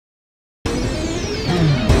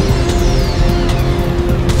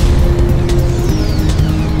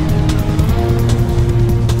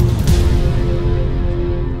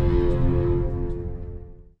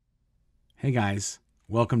Hey guys,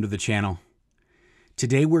 welcome to the channel.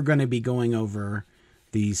 Today we're going to be going over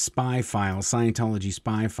the Spy Files, Scientology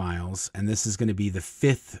Spy Files, and this is going to be the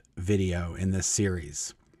 5th video in this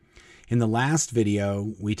series. In the last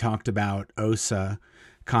video, we talked about OSA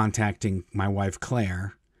contacting my wife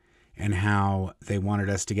Claire and how they wanted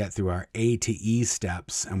us to get through our A to E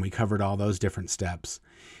steps, and we covered all those different steps.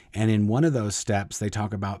 And in one of those steps, they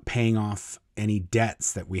talk about paying off any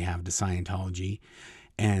debts that we have to Scientology.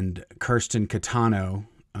 And Kirsten Catano,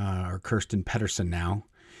 or Kirsten Pedersen now,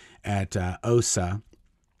 at OSA,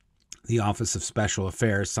 the Office of Special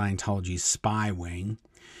Affairs, Scientology's spy wing,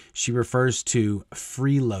 she refers to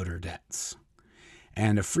freeloader debts.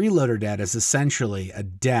 And a freeloader debt is essentially a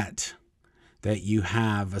debt that you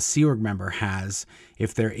have, a Sea Org member has,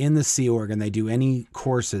 if they're in the Sea Org and they do any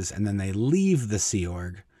courses and then they leave the Sea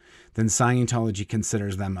Org, then Scientology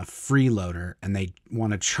considers them a freeloader and they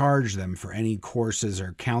want to charge them for any courses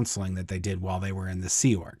or counseling that they did while they were in the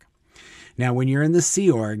Sea Org. Now, when you're in the Sea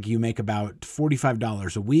Org, you make about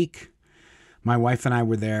 $45 a week. My wife and I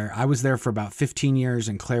were there. I was there for about 15 years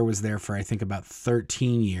and Claire was there for, I think, about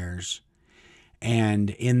 13 years.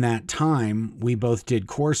 And in that time, we both did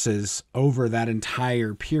courses over that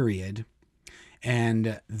entire period.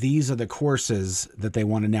 And these are the courses that they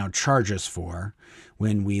want to now charge us for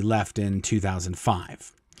when we left in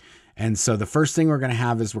 2005. And so the first thing we're going to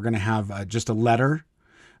have is we're going to have just a letter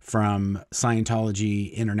from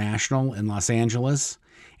Scientology International in Los Angeles.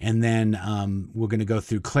 And then we're going to go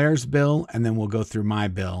through Claire's bill, and then we'll go through my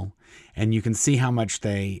bill. And you can see how much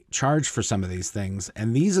they charge for some of these things.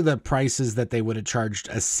 And these are the prices that they would have charged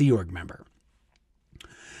a Sea Org member.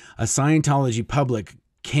 A Scientology public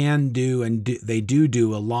can do, and they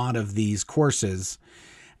do a lot of these courses,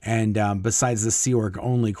 and besides the Sea Org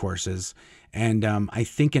only courses. And I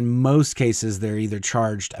think in most cases, they're either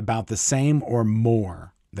charged about the same or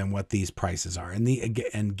more than what these prices are.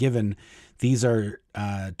 And given these are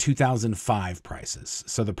 2005 prices,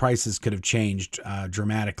 so the prices could have changed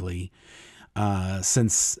dramatically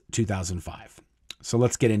since 2005. So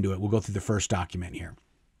let's get into it. We'll go through the first document here.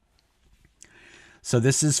 So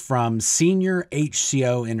this is from Senior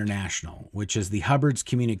HCO International, which is the Hubbard's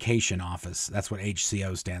Communication Office. That's what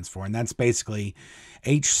HCO stands for. And that's basically,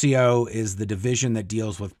 HCO is the division that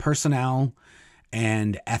deals with personnel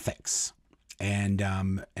and ethics and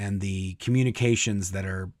the communications that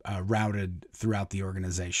are routed throughout the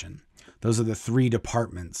organization. Those are the 3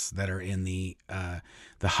 departments that are in the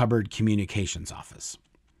Hubbard Communications Office.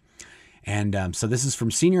 And so this is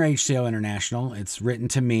from Senior HCO International. It's written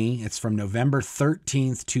to me. It's from November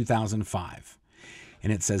 13th, 2005.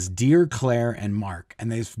 And it says, Dear Claire and Marc.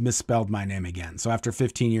 And they've misspelled my name again. So after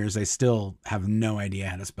 15 years, they still have no idea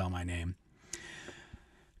how to spell my name.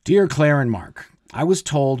 Dear Claire and Marc, I was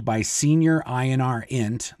told by Senior INR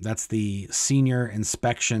Int, that's the Senior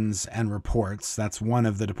Inspections and Reports. That's one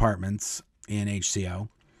of the departments in HCO.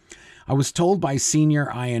 I was told by Senior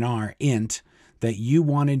INR Int that you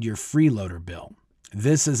wanted your freeloader bill.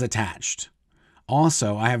 This is attached.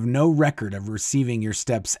 Also, I have no record of receiving your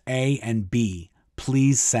steps A and B.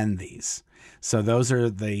 Please send these. So those are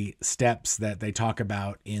the steps that they talk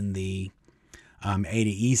about in the A to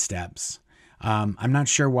E steps. I'm not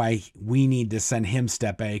sure why we need to send him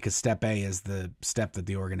step A, because step A is the step that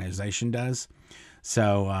the organization does.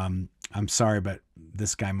 So I'm sorry, but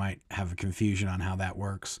this guy might have a confusion on how that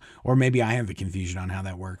works. Or maybe I have a confusion on how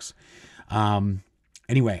that works.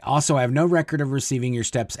 Anyway, also, I have no record of receiving your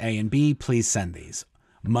steps A and B. Please send these.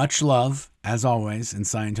 Much love, as always, in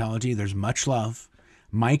Scientology. There's much love.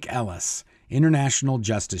 Mike Ellis, International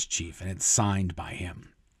Justice Chief, and it's signed by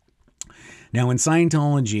him. Now, in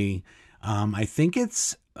Scientology, I think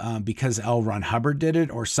it's because L. Ron Hubbard did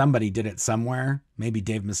it, or somebody did it somewhere. Maybe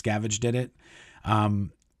Dave Miscavige did it.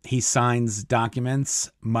 He signs documents,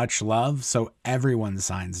 much love. So everyone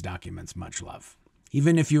signs documents, much love.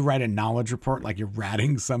 Even if you write a knowledge report, like you're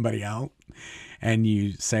ratting somebody out and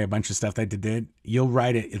you say a bunch of stuff they did, you'll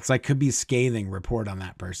write it. It's like, could be a scathing report on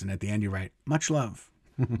that person. At the end, you write, much love.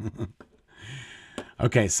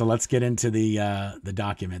 Okay, so let's get into the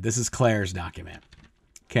document. This is Claire's document.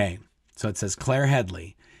 Okay, so it says Claire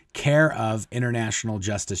Headley, care of International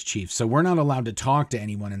Justice Chief. So we're not allowed to talk to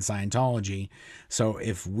anyone in Scientology. So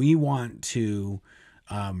if we want to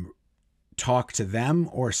talk to them,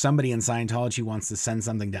 or somebody in Scientology wants to send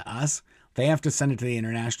something to us, they have to send it to the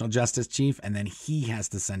International Justice Chief, and then he has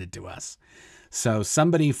to send it to us. So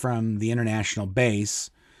somebody from the international base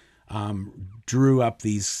drew up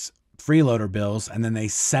these freeloader bills, and then they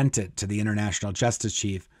sent it to the International Justice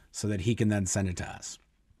Chief so that he can then send it to us.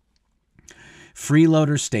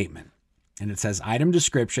 Freeloader statement. And it says item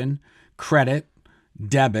description, credit,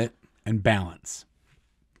 debit, and balance.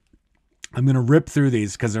 I'm going to rip through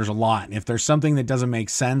these because there's a lot. And if there's something that doesn't make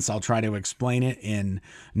sense, I'll try to explain it in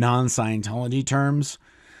non-Scientology terms.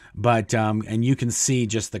 But, and you can see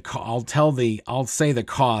just I'll say the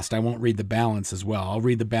cost. I won't read the balance as well. I'll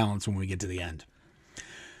read the balance when we get to the end.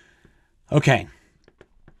 Okay.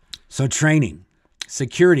 So training,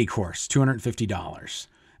 security course, $250.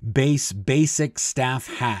 Basic staff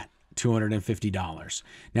hat, $250.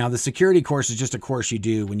 Now, the security course is just a course you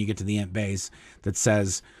do when you get to the Imp base that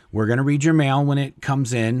says, we're going to read your mail when it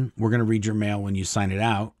comes in. We're going to read your mail when you send it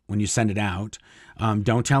out.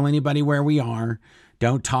 Don't tell anybody where we are.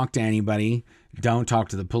 Don't talk to anybody. Don't talk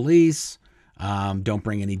to the police. Don't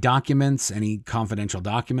bring any documents, any confidential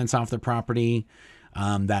documents off the property,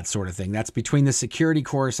 that sort of thing. That's between the security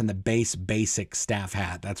course and the basic staff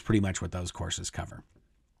hat. That's pretty much what those courses cover.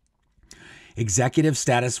 Executive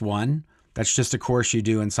Status 1, that's just a course you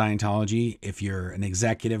do in Scientology. If you're an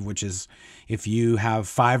executive, which is if you have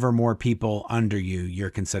 5 or more people under you, you're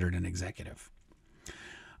considered an executive.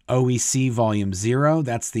 OEC Volume 0,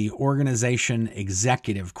 that's the Organization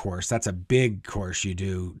Executive course. That's a big course you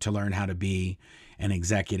do to learn how to be an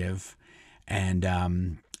executive. And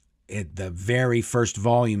the very first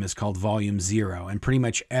volume is called Volume 0. And pretty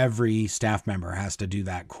much every staff member has to do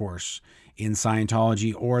that course in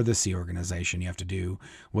Scientology or the Sea Organization. You have to do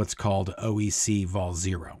what's called OEC Vol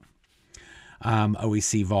 0.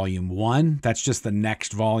 OEC Volume 1, that's just the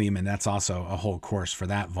next volume, and that's also a whole course for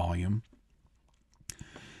that volume.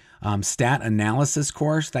 Stat Analysis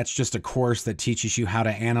course, that's just a course that teaches you how to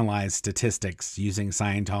analyze statistics using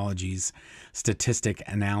Scientology's statistic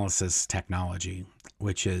analysis technology,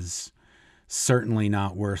 which is certainly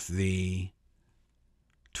not worth the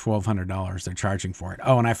 $1,200 they're charging for it.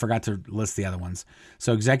 Oh, and I forgot to list the other ones.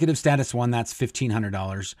 So Executive Status 1, that's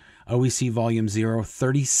 $1,500. OEC Volume 0,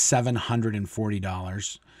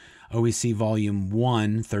 $3,740. OEC Volume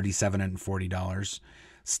 1, $3,740.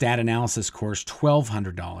 Stat Analysis course,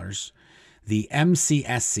 $1,200. The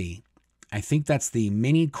MCSC, I think that's the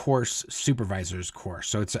Mini Course Supervisor's course.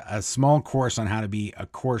 So it's a small course on how to be a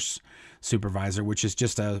course supervisor, which is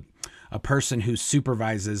just a person who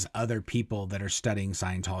supervises other people that are studying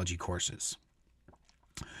Scientology courses.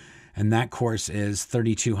 And that course is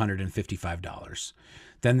 $3,255.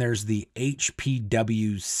 Then there's the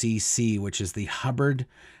HPWCC, which is the Hubbard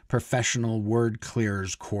Professional Word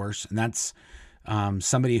Clearers course. And that's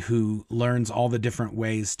somebody who learns all the different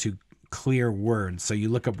ways to clear words. So you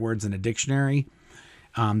look up words in a dictionary.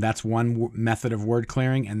 That's one method of word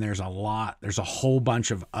clearing. And there's a whole bunch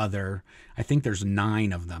of other, I think there's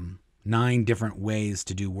 9 of them. 9 different ways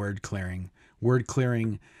to do word clearing. Word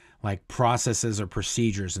clearing, like processes or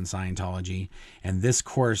procedures in Scientology. And this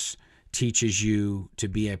course teaches you to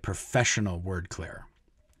be a professional word clearer.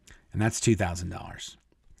 And that's $2,000.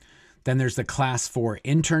 Then there's the Class 4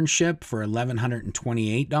 internship for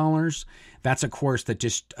 $1,128. That's a course that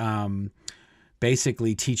just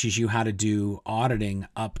basically teaches you how to do auditing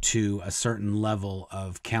up to a certain level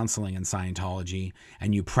of counseling in Scientology,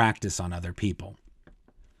 and you practice on other people.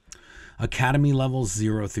 Academy Levels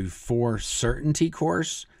 0 through 4 Certainty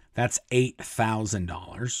course, that's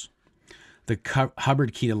 $8,000. The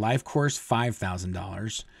Hubbard Key to Life course,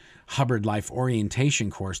 $5,000. Hubbard Life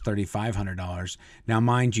Orientation course, $3,500. Now,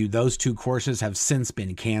 mind you, those 2 courses have since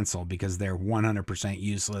been canceled because they're 100%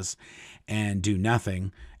 useless and do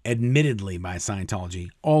nothing. Admittedly, by Scientology,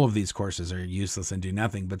 all of these courses are useless and do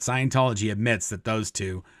nothing, but Scientology admits that those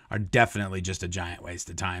 2 are definitely just a giant waste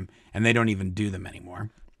of time, and they don't even do them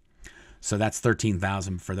anymore. So that's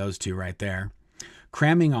 $13,000 for those 2 right there.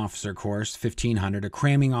 Cramming officer course, $1,500. A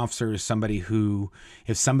cramming officer is somebody who,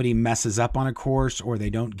 if somebody messes up on a course or they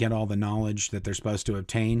don't get all the knowledge that they're supposed to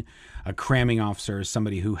obtain, a cramming officer is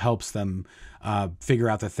somebody who helps them figure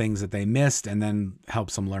out the things that they missed and then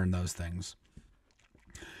helps them learn those things.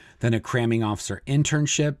 Then a cramming officer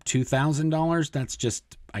internship, $2,000. That's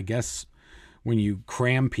just, I guess, when you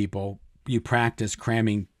cram people, you practice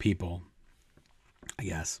cramming people, I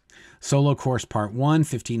guess. Solo course part 1,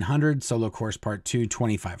 $1,500. Solo course part 2,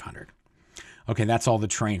 $2,500. Okay, that's all the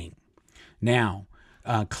training. Now,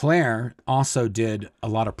 Claire also did a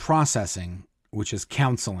lot of processing, which is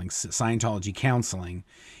counseling, Scientology counseling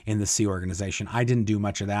in the Sea Organization. I didn't do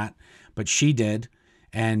much of that, but she did.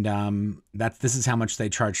 And this is how much they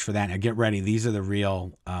charged for that. Now get ready. These are the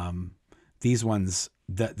real, these ones,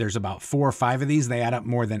 there's about 4 or 5 of these. They add up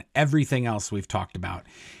more than everything else we've talked about.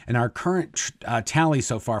 And our current tally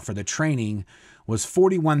so far for the training was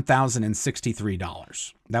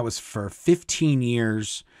 $41,063. That was for 15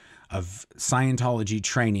 years of Scientology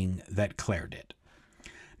training that Claire did.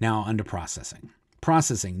 Now, under processing.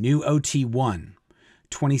 Processing, new OT1,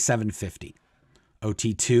 $2,750.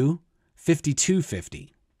 OT2, $5,250.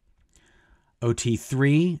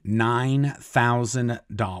 OT3,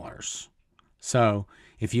 $9,000. So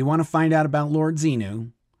if you want to find out about Lord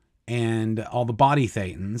Xenu and all the body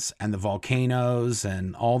thetans and the volcanoes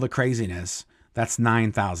and all the craziness, that's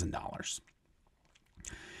 $9,000.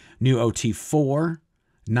 New OT4,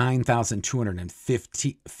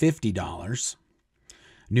 $9,250.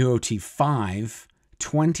 New OT5,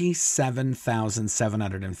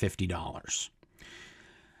 $27,750.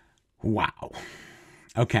 Wow.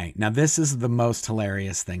 Okay, now this is the most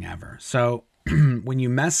hilarious thing ever. So when you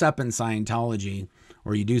mess up in Scientology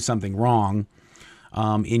or you do something wrong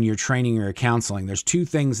in your training or your counseling, there's two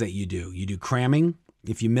things that you do. You do cramming,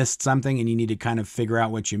 if you missed something and you need to kind of figure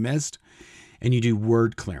out what you missed, and you do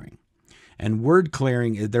word clearing. And word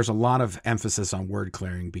clearing, there's a lot of emphasis on word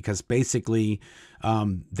clearing because basically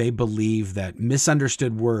they believe that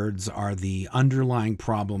misunderstood words are the underlying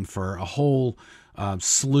problem for a whole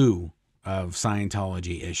slew of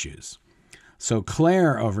Scientology issues. So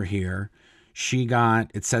Claire over here, she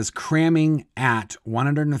got, it says cramming at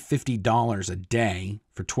 $150 a day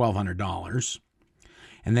for $1,200.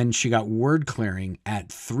 And then she got word clearing at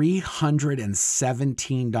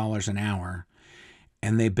 $317 an hour.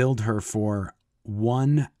 And they billed her for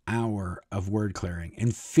 1 hour of word clearing.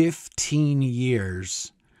 In 15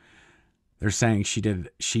 years, they're saying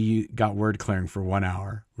she got word clearing for 1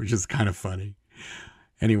 hour, which is kind of funny.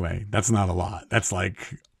 Anyway, that's not a lot. That's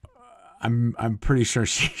like, I'm pretty sure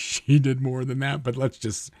she did more than that, but let's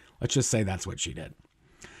just say that's what she did.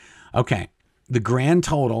 Okay, the grand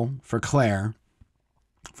total for Claire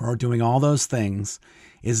for doing all those things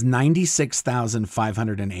is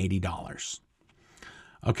 $96,580.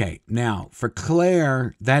 Okay, now for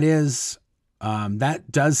Claire, that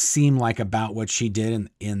does seem like about what she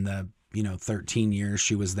did in the 13 years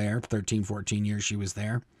she was there, 13, 14 years she was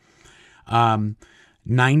there.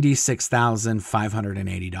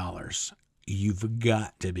 $96,580. You've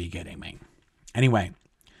got to be kidding me. Anyway,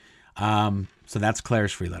 so that's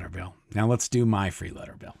Claire's freeloader bill. Now let's do my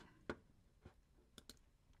freeloader bill.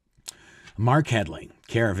 Marc Headley,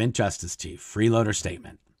 care of Injustice Chief, freeloader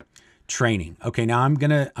statement. Training. Okay, now I'm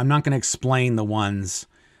not gonna explain the ones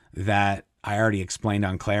that I already explained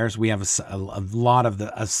on Claire's. We have a lot of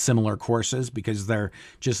the similar courses because they're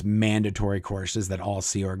just mandatory courses that all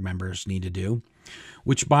Sea Org members need to do.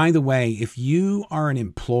 Which, by the way, if you are an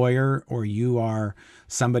employer or you are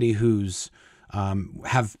somebody who's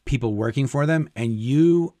have people working for them and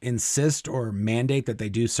you insist or mandate that they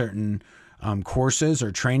do certain courses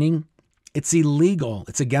or training, it's illegal.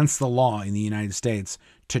 It's against the law in the United States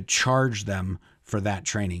to charge them for that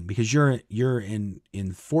training because you're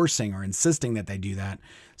enforcing or insisting that they do that.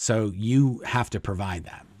 So you have to provide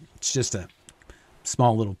that. It's just a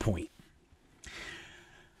small little point.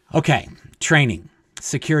 Okay, training.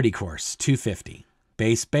 Security course, $250.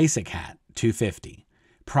 Basic hat, $250.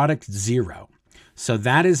 Product 0. So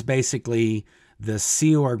that is basically the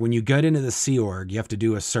Sea Org. When you get into the Sea Org, you have to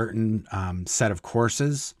do a certain set of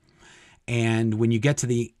courses. And when you get to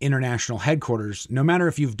the international headquarters, no matter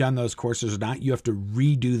if you've done those courses or not, you have to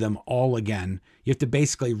redo them all again. You have to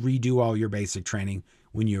basically redo all your basic training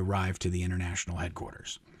when you arrive to the international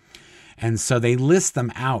headquarters. And so they list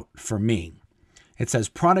them out for me. It says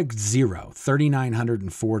Product 0,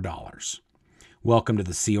 $3,904. Welcome to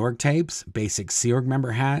the Sea Org tapes, basic Sea Org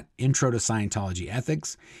member hat, intro to Scientology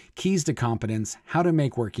ethics, keys to competence, how to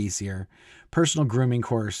make work easier, personal grooming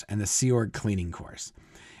course, and the Sea Org cleaning course.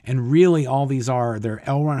 And really all these they're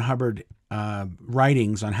L. Ron Hubbard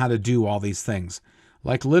writings on how to do all these things.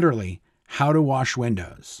 Like literally how to wash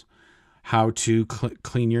windows, how to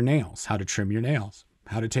clean your nails, how to trim your nails,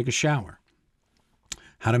 how to take a shower,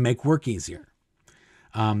 how to make work easier.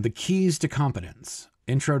 The keys to competence,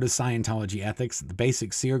 intro to Scientology ethics, the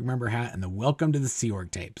basic Sea Org member hat, and the Welcome to the Sea Org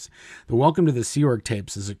tapes. The Welcome to the Sea Org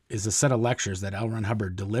tapes is a set of lectures that L. Ron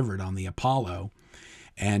Hubbard delivered on the Apollo.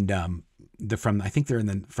 And I think they're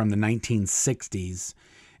from the 1960s,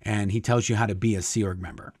 and he tells you how to be a Sea Org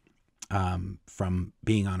member from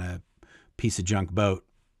being on a piece of junk boat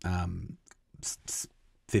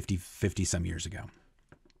 50 some years ago.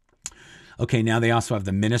 Okay, now they also have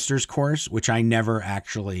the Minister's course, which I never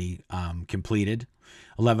actually completed,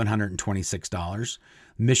 $1,126.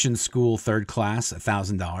 Mission School Third Class,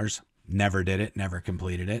 $1,000. Never did it, never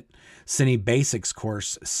completed it. Cine Basics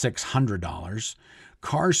course, $600.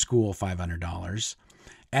 Car School, $500.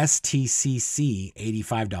 STCC,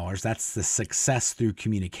 $85. That's the Success Through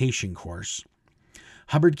Communication course.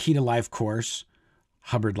 Hubbard Key to Life course.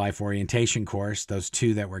 Hubbard Life Orientation course. Those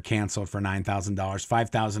two that were canceled for $9,000,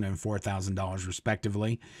 $5,000 and $4,000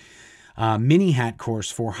 respectively. Mini hat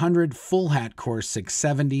course 400, full hat course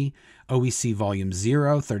 670, OEC volume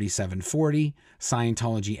 0 3740,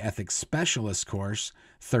 Scientology ethics specialist course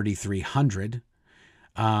 3300.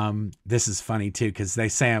 This is funny too, because they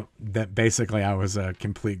say that basically I was a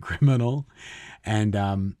complete criminal, and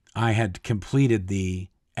I had completed the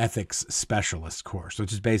ethics specialist course,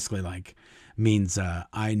 which is basically like means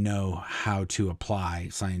I know how to apply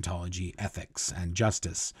Scientology ethics and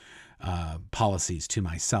justice policies to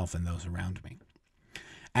myself and those around me.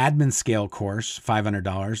 Admin scale course,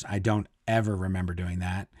 $500. I don't ever remember doing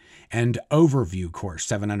that. And overview course,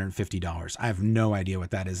 $750. I have no idea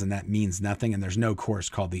what that is, and that means nothing. And there's no course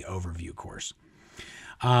called the overview course.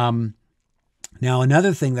 Now,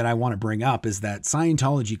 another thing that I want to bring up is that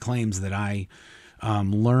Scientology claims that I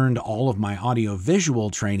learned all of my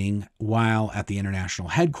audio-visual training while at the international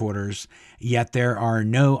headquarters, yet there are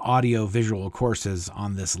no audio-visual courses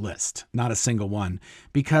on this list, not a single one,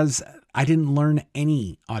 because I didn't learn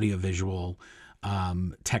any audio-visual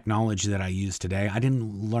technology that I use today. I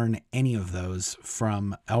didn't learn any of those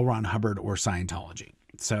from L. Ron Hubbard or Scientology.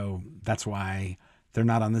 So that's why they're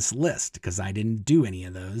not on this list, because I didn't do any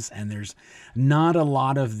of those. And there's not a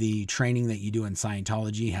lot of the training that you do in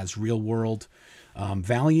Scientology has real world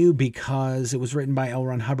value, because it was written by L.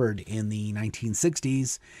 Ron Hubbard in the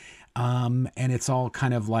 1960s. And it's all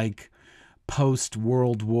kind of like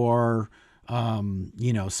post-World War,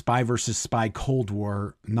 spy versus spy Cold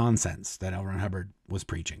War nonsense that L. Ron Hubbard was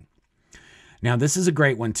preaching. Now, this is a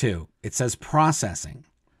great one too. It says processing,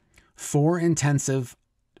 four intensives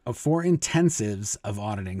of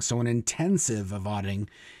auditing. So an intensive of auditing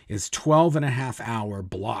is 12.5-hour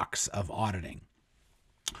blocks of auditing.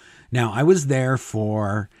 Now, I was there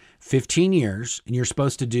for 15 years, and you're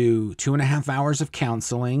supposed to do 2.5 hours of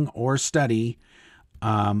counseling or study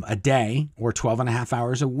a day, or 12.5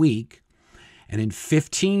 hours a week. And in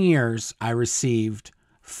 15 years, I received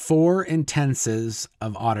 4 intensives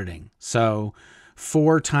of auditing. So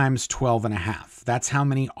 4 times 12.5. That's how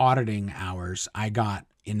many auditing hours I got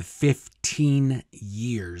in 15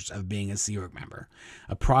 years of being a Sea Org member.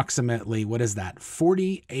 Approximately, what is that?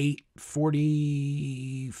 50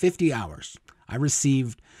 hours. I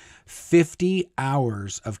received 50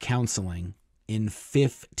 hours of counseling in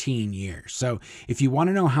 15 years. So if you want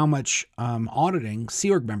to know how much auditing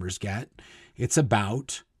Sea Org members get, it's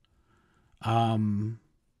about,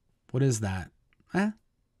 what is that?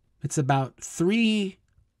 It's about 3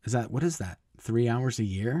 hours a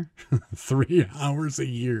year? 3 hours a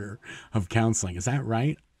year of counseling. Is that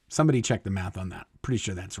right? Somebody check the math on that. Pretty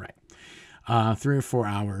sure that's right. 3 or 4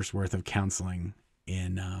 hours worth of counseling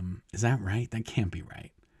in, is that right? That can't be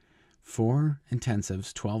right. 4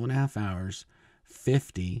 intensives, 12.5 hours,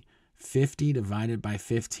 50 divided by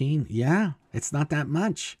 15. Yeah, it's not that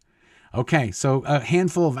much. Okay, so a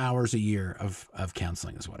handful of hours a year of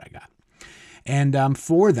counseling is what I got. And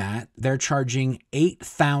for that, they're charging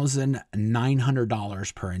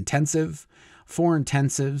 $8,900 per intensive. 4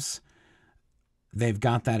 intensives, they've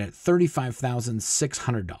got that at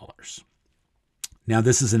 $35,600. Now,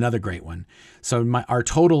 this is another great one. So our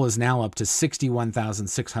total is now up to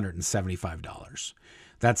 $61,675.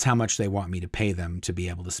 That's how much they want me to pay them to be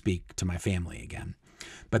able to speak to my family again.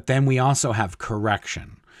 But then we also have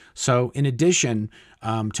correction. So in addition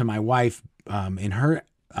to my wife, in her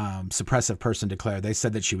suppressive person declared, they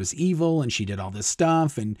said that she was evil and she did all this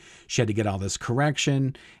stuff and she had to get all this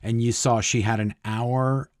correction. And you saw she had an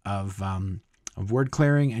hour of word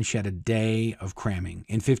clearing and she had a day of cramming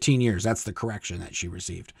in 15 years. That's the correction that she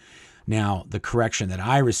received. Now, the correction that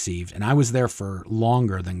I received, and I was there for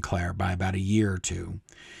longer than Claire by about a year or two,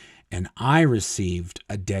 and I received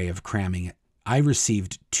a day of cramming. I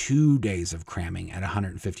received 2 days of cramming at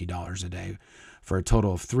 $150 a day for a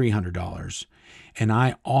total of $300. And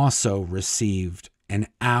I also received an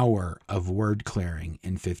hour of word clearing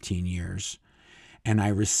in 15 years. And I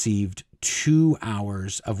received 2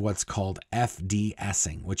 hours of what's called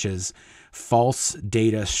FDSing, which is false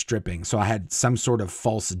data stripping. So I had some sort of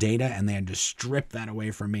false data and they had to strip that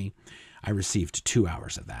away from me. I received 2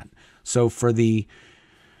 hours of that. So for the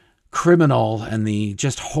criminal and the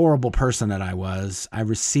just horrible person that I was, I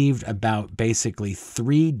received about basically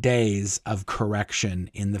 3 days of correction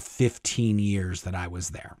in the 15 years that I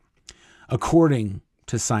was there, according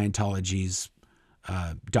to Scientology's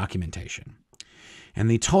documentation. And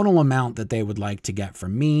the total amount that they would like to get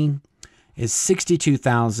from me is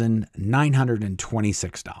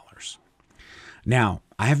 $62,926. Now,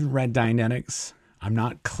 I haven't read Dianetics. I'm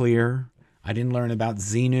not clear. I didn't learn about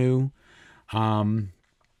Xenu.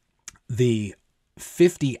 The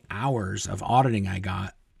 50 hours of auditing I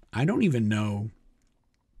got, I don't even know.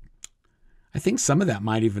 I think some of that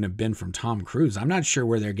might even have been from Tom Cruise. I'm not sure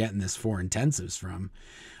where they're getting this 4 intensives from.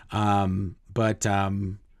 But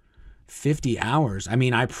 50 hours. I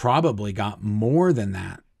mean, I probably got more than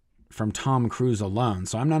that from Tom Cruise alone.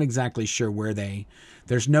 So I'm not exactly sure where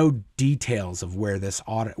there's no details of where this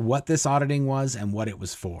what this auditing was and what it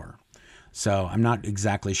was for. So I'm not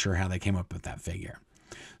exactly sure how they came up with that figure.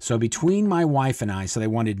 So between my wife and I, so they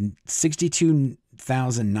wanted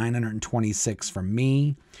 $62,926 from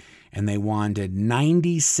me, and they wanted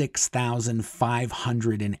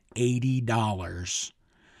 $96,580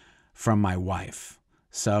 from my wife.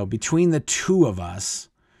 So between the two of us,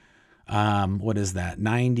 what is that?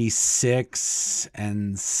 96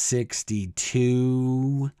 and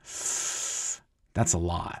 62. That's a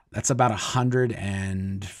lot. That's about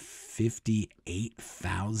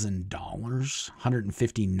 $158,000,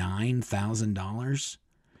 $159,000.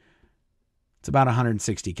 It's about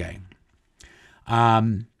 $160K.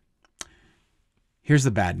 Here's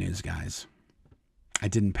the bad news, guys. I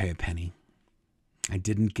didn't pay a penny. I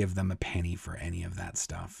didn't give them a penny for any of that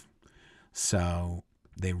stuff. So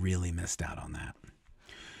they really missed out on that.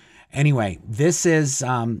 Anyway, this is,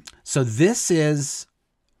 this is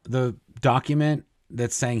the document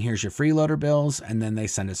that's saying, here's your freeloader bills. And then they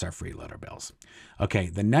send us our freeloader bills. Okay.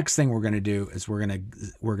 The next thing we're going to do is we're going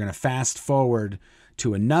to fast forward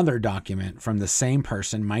to another document from the same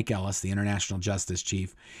person, Mike Ellis, the International Justice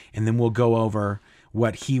Chief. And then we'll go over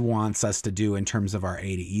what he wants us to do in terms of our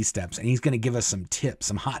A to E steps. And he's going to give us some tips,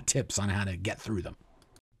 some hot tips on how to get through them.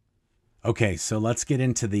 Okay, so let's get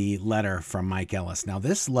into the letter from Mike Ellis. Now,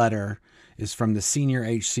 this letter is from the Senior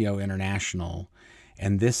HCO International,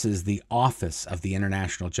 and this is the office of the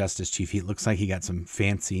International Justice Chief. It looks like he got some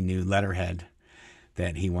fancy new letterhead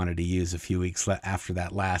that he wanted to use a few weeks after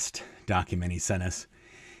that last document he sent us.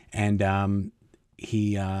 And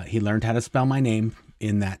he learned how to spell my name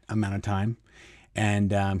in that amount of time.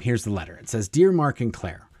 And here's the letter. It says, Dear Marc and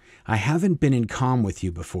Claire, I haven't been in comm with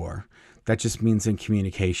you before. That just means in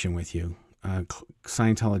communication with you.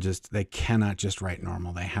 Scientologists, they cannot just write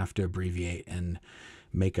normal. They have to abbreviate and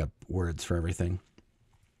make up words for everything.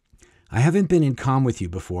 I haven't been in comm with you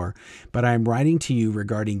before, but I'm writing to you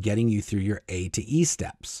regarding getting you through your A to E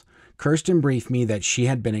steps. Kirsten briefed me that she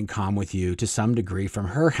had been in comm with you to some degree from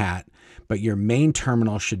her hat, but your main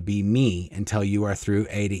terminal should be me until you are through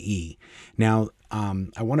A to E. Now, I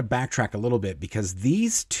want to backtrack a little bit because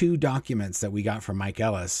these two documents that we got from Mike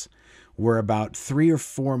Ellis were about 3 or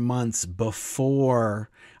 4 months before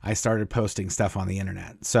I started posting stuff on the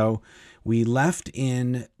internet. So we left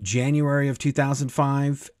in January of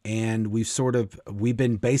 2005, and we've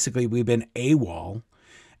been AWOL,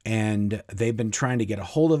 and they've been trying to get a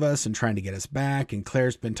hold of us and trying to get us back. And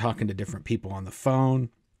Claire's been talking to different people on the phone.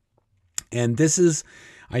 And this is,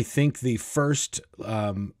 I think, the first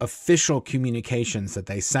official communications that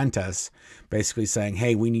they sent us, basically saying,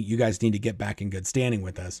 hey, you guys need to get back in good standing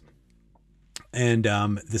with us. And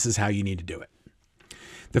this is how you need to do it.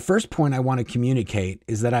 The first point I want to communicate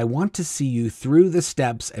is that I want to see you through the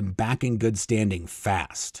steps and back in good standing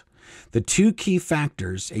fast. The two key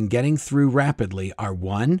factors in getting through rapidly are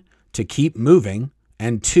 1, to keep moving,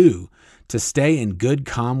 and 2, to stay in good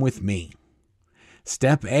comm with me.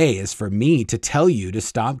 Step A is for me to tell you to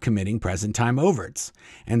stop committing present time overts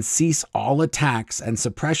and cease all attacks and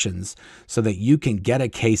suppressions so that you can get a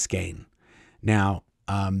case gain. Now,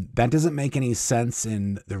 that doesn't make any sense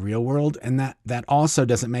in the real world, and that also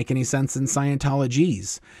doesn't make any sense in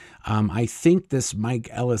Scientology's. I think this Mike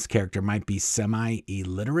Ellis character might be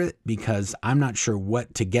semi-illiterate because I'm not sure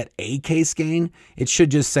what to get a case gain. It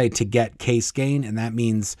should just say to get case gain, and that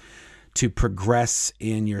means to progress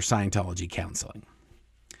in your Scientology counseling.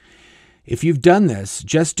 If you've done this,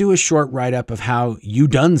 just do a short write-up of how you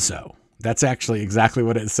done so. That's actually exactly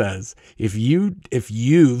what it says. If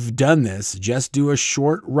you've done this, just do a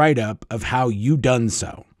short write-up of how you done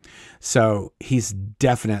so. So he's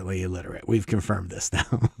definitely illiterate. We've confirmed this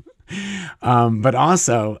now. But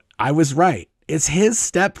also, I was right. It's his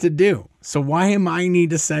step to do. So why am I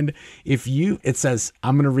need to send, it says,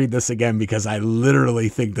 I'm going to read this again because I literally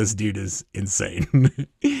think this dude is insane.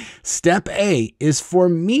 Step A is for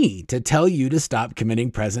me to tell you to stop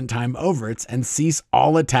committing present time overts and cease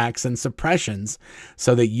all attacks and suppressions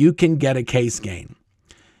so that you can get a case gain.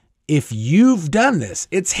 If you've done this,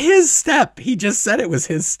 it's his step. He just said it was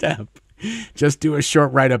his step. Just do a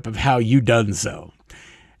short write-up of how you done so.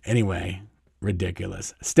 Anyway,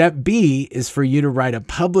 ridiculous. Step B is for you to write a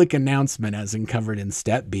public announcement as uncovered in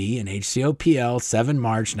Step B in HCOPL 7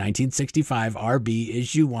 March 1965 RB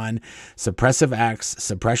Issue 1, Suppressive Acts,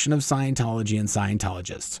 Suppression of Scientology and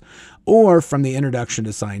Scientologists, or from the Introduction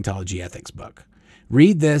to Scientology Ethics book.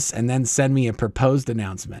 Read this and then send me a proposed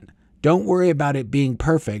announcement. Don't worry about it being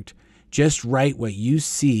perfect. Just write what you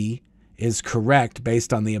see is correct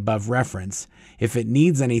based on the above reference. If it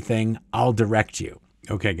needs anything, I'll direct you.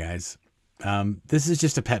 Okay, guys. This is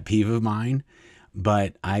just a pet peeve of mine,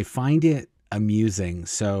 but I find it amusing.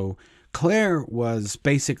 So Claire was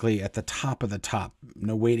basically at the top of the top,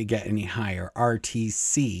 no way to get any higher,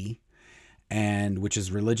 RTC, and which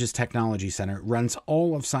is Religious Technology Center, runs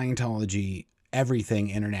all of Scientology, everything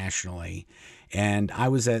internationally. And I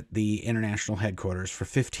was at the international headquarters for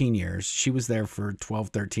 15 years. She was there for 12,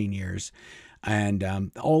 13 years.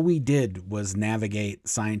 And all we did was navigate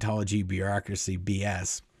Scientology bureaucracy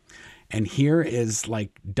BS. And here is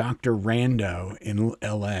like Dr. Rando in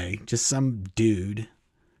LA, just some dude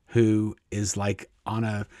who is like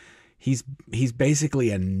he's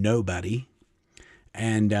basically a nobody.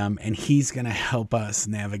 And he's going to help us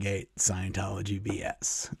navigate Scientology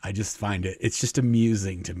BS. I just find it's just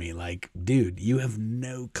amusing to me. Like, dude, you have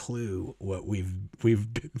no clue what we've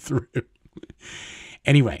been through.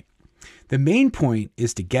 Anyway, the main point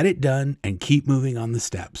is to get it done and keep moving on the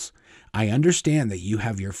steps. I understand that you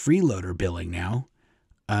have your Freeloader billing now.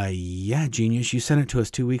 Yeah, genius, you sent it to us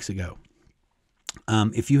 2 weeks ago.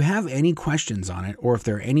 If you have any questions on it, or if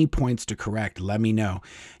there are any points to correct, let me know.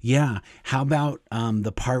 Yeah, how about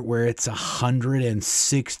the part where it's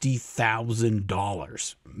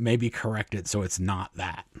 $160,000? Maybe correct it so it's not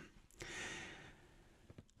that.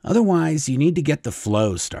 Otherwise, you need to get the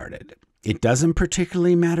flow started. It doesn't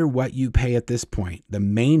particularly matter what you pay at this point. The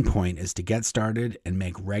main point is to get started and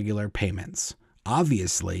make regular payments.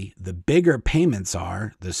 Obviously, the bigger payments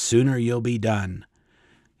are, the sooner you'll be done.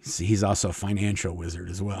 He's also a financial wizard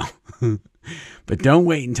as well. But don't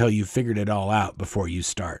wait until you've figured it all out before you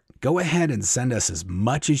start. Go ahead and send us as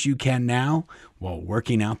much as you can now while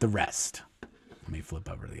working out the rest. Let me flip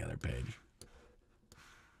over to the other page.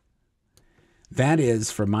 That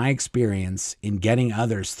is, from my experience in getting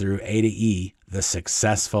others through A to E, the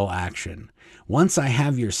successful action. Once I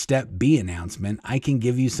have your Step B announcement, I can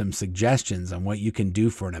give you some suggestions on what you can do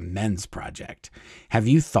for an amends project. Have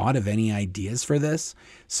you thought of any ideas for this?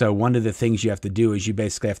 So one of the things you have to do is you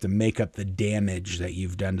basically have to make up the damage that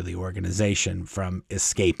you've done to the organization from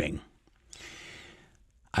escaping.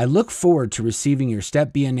 I look forward to receiving your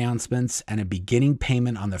Step B announcements and a beginning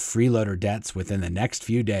payment on the Freeloader debts within the next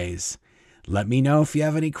few days. Let me know if you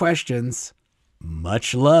have any questions.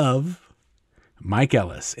 Much love. Mike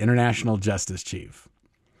Ellis, International Justice Chief.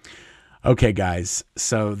 Okay, guys.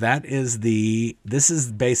 So this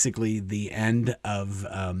is basically the end of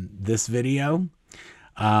this video.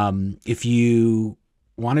 If you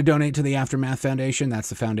want to donate to the Aftermath Foundation, that's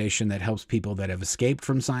the foundation that helps people that have escaped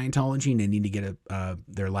from Scientology and they need to get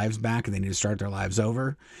their lives back and they need to start their lives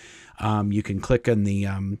over. You can click on the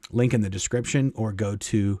link in the description or go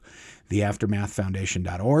to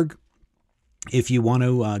theaftermathfoundation.org. If you want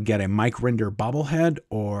to get a Mike Rinder bobblehead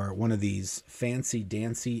or one of these fancy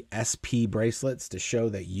dancy SP bracelets to show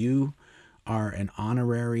that you are an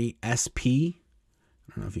honorary SP, I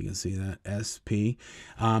don't know if you can see that, SP.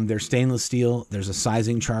 They're stainless steel. There's a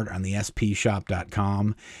sizing chart on the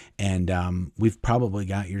spshop.com, and we've probably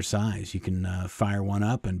got your size. You can fire one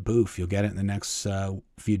up and boof, you'll get it in the next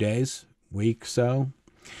few days, week so.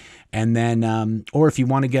 And then, or if you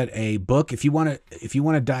want to get a book, if you want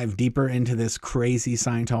to dive deeper into this crazy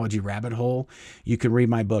Scientology rabbit hole, you can read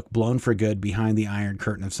my book, Blown for Good: Behind the Iron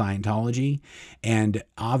Curtain of Scientology. And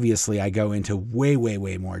obviously I go into way, way,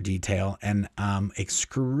 way more detail and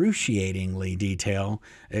excruciating detail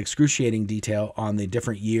on the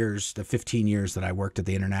different years, the 15 years that I worked at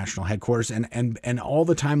the international headquarters and all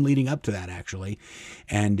the time leading up to that, actually.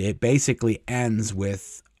 And it basically ends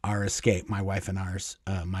with our escape, my wife and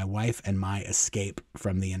my escape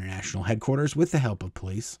from the international headquarters with the help of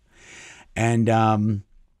police. And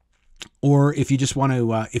or if you just want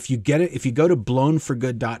to, if you go to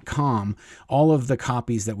blownforgood.com, all of the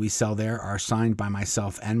copies that we sell there are signed by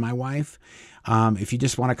myself and my wife. If you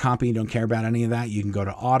just want a copy and don't care about any of that, you can go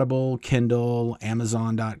to Audible, Kindle,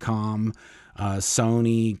 Amazon.com,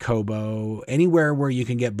 Sony, Kobo, anywhere where you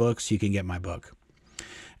can get books, you can get my book.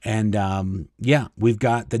 And yeah, we've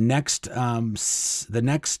got the next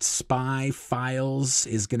Spy Files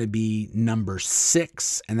is going to be number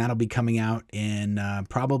 6, and that'll be coming out in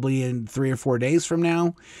probably in 3 or 4 days from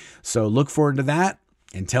now. So look forward to that.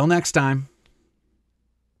 Until next time.